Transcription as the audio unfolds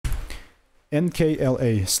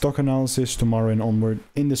NKLA stock analysis tomorrow and onward.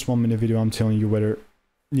 In this 1 minute video, I'm telling you whether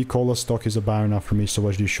Nikola stock is a buy or not for me, so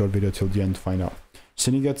watch this short video till the end to find out.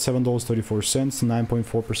 Sitting at $7.34,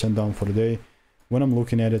 9.4% down for the day. When I'm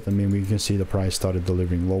looking at it, I mean, we can see the price started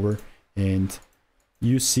delivering lower, and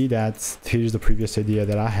you see that here's the previous idea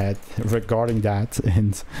that I had regarding that,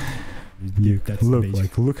 and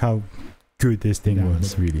look how good this thing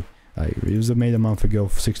was, really. Like, it was made a month ago,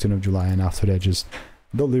 16th of July, and after that just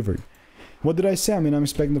delivered. What did I say? I mean, I'm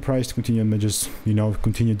expecting the price to continue and just, you know,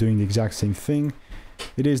 continue doing the exact same thing.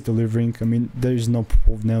 It is delivering. I mean, there is no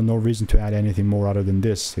reason to add anything more other than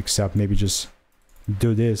this, except maybe just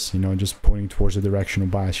do this, you know, just pointing towards the directional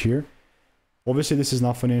bias here. Obviously, this is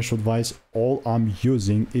not financial advice. All I'm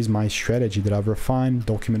using is my strategy that I've refined,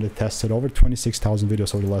 documented, tested over 26,000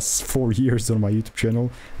 videos over the last 4 years on my YouTube channel,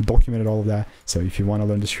 documented all of that. So if you want to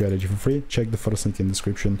learn the strategy for free, check the first link in the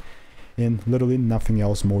description. And literally nothing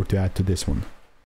else more to add to this one.